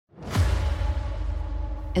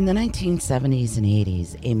In the 1970s and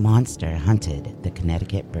 80s, a monster hunted the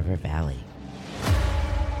Connecticut River Valley.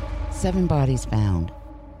 7 bodies found,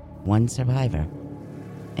 1 survivor,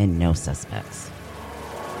 and no suspects.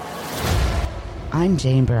 I'm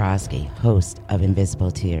Jane Borowski, host of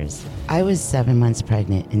Invisible Tears. I was 7 months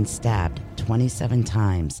pregnant and stabbed 27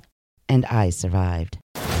 times, and I survived.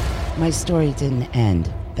 My story didn't end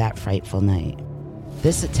that frightful night.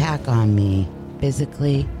 This attack on me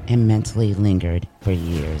physically and mentally lingered for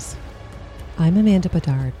years. I'm Amanda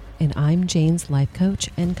Bedard, and I'm Jane's life coach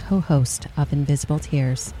and co-host of Invisible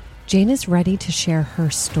Tears. Jane is ready to share her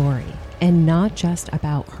story, and not just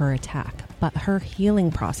about her attack, but her healing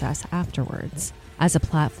process afterwards. As a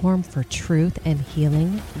platform for truth and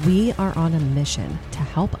healing, we are on a mission to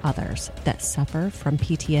help others that suffer from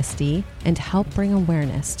PTSD and help bring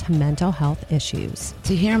awareness to mental health issues.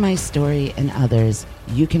 To hear my story and others,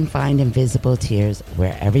 you can find Invisible Tears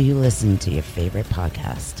wherever you listen to your favorite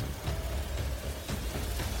podcast.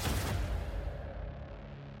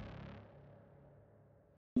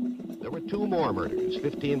 There were 2 more murders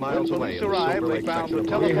 15 miles away. When police arrived, they found the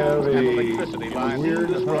telephone and electricity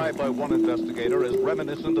lines described by one investigator as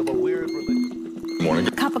reminiscent of a weird religion. Morning.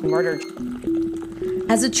 Couple murdered.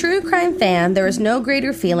 As a true crime fan, there is no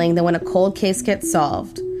greater feeling than when a cold case gets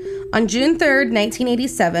solved. On June 3rd,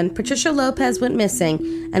 1987, Patricia Lopez went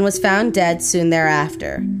missing and was found dead soon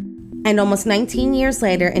thereafter. And almost 19 years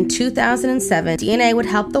later, in 2007, DNA would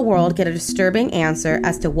help the world get a disturbing answer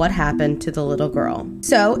as to what happened to the little girl.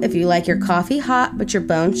 So, if you like your coffee hot but your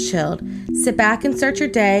bones chilled, sit back and start your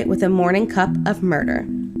day with a morning cup of murder.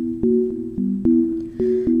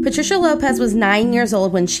 Patricia Lopez was 9 years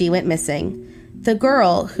old when she went missing. The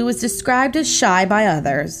girl, who was described as shy by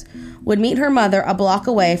others, would meet her mother a block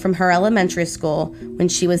away from her elementary school when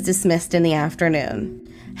she was dismissed in the afternoon.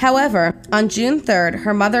 However, on June 3rd,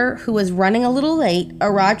 her mother, who was running a little late,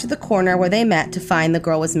 arrived at the corner where they met to find the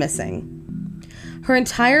girl was missing. Her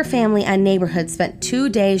entire family and neighborhood spent 2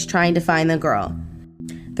 days trying to find the girl.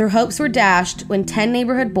 Their hopes were dashed when 10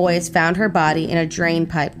 neighborhood boys found her body in a drain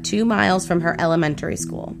pipe 2 miles from her elementary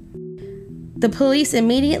school. The police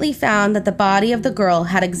immediately found that the body of the girl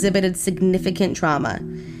had exhibited significant trauma.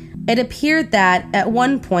 It appeared that, at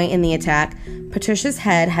one point in the attack, Patricia's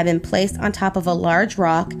head had been placed on top of a large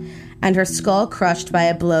rock and her skull crushed by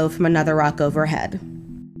a blow from another rock overhead.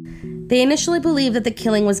 They initially believed that the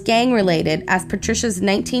killing was gang-related, as Patricia's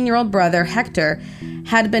 19-year-old brother, Hector,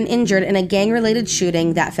 had been injured in a gang-related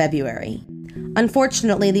shooting that February.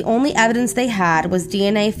 Unfortunately, the only evidence they had was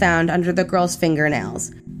DNA found under the girl's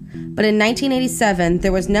fingernails. But in 1987,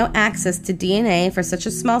 there was no access to DNA for such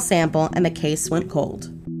a small sample, and the case went cold.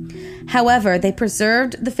 However, they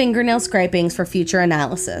preserved the fingernail scrapings for future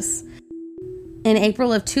analysis. In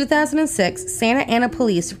April of 2006, Santa Ana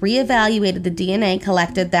police reevaluated the DNA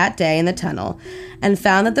collected that day in the tunnel and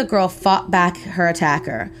found that the girl fought back her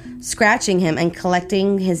attacker, scratching him and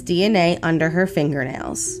collecting his DNA under her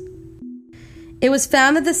fingernails. It was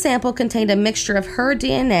found that the sample contained a mixture of her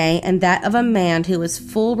DNA and that of a man who was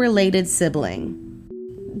full related sibling.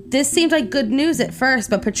 This seemed like good news at first,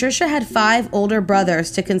 but Patricia had 5 older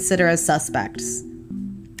brothers to consider as suspects.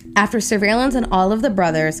 After surveillance on all of the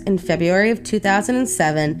brothers in February of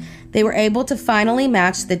 2007, they were able to finally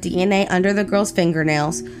match the DNA under the girl's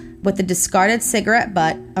fingernails with the discarded cigarette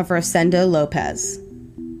butt of Rosendo Lopez.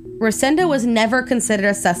 Rosendo was never considered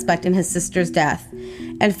a suspect in his sister's death.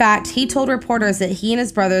 In fact, he told reporters that he and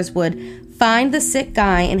his brothers would find the sick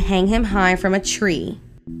guy and hang him high from a tree.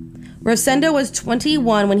 Rosendo was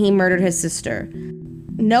 21 when he murdered his sister.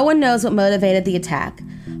 No one knows what motivated the attack,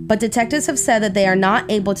 but detectives have said that they are not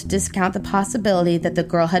able to discount the possibility that the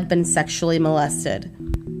girl had been sexually molested.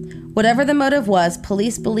 Whatever the motive was,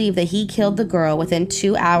 police believe that he killed the girl within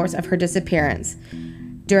 2 hours of her disappearance,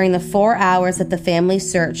 during the 4 hours that the family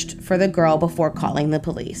searched for the girl before calling the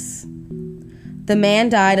police. The man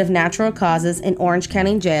died of natural causes in Orange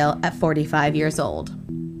County Jail at 45 years old.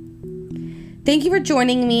 Thank you for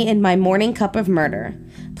joining me in my morning cup of murder.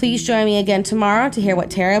 Please join me again tomorrow to hear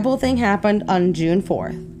what terrible thing happened on June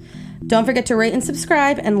 4th. Don't forget to rate and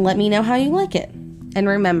subscribe and let me know how you like it. And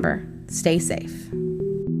remember, stay safe.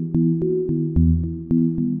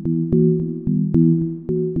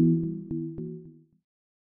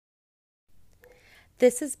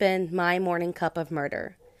 This has been My Morning Cup of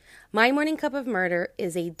Murder. My Morning Cup of Murder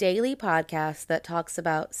is a daily podcast that talks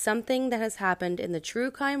about something that has happened in the true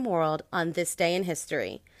crime world on this day in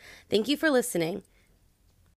history. Thank you for listening.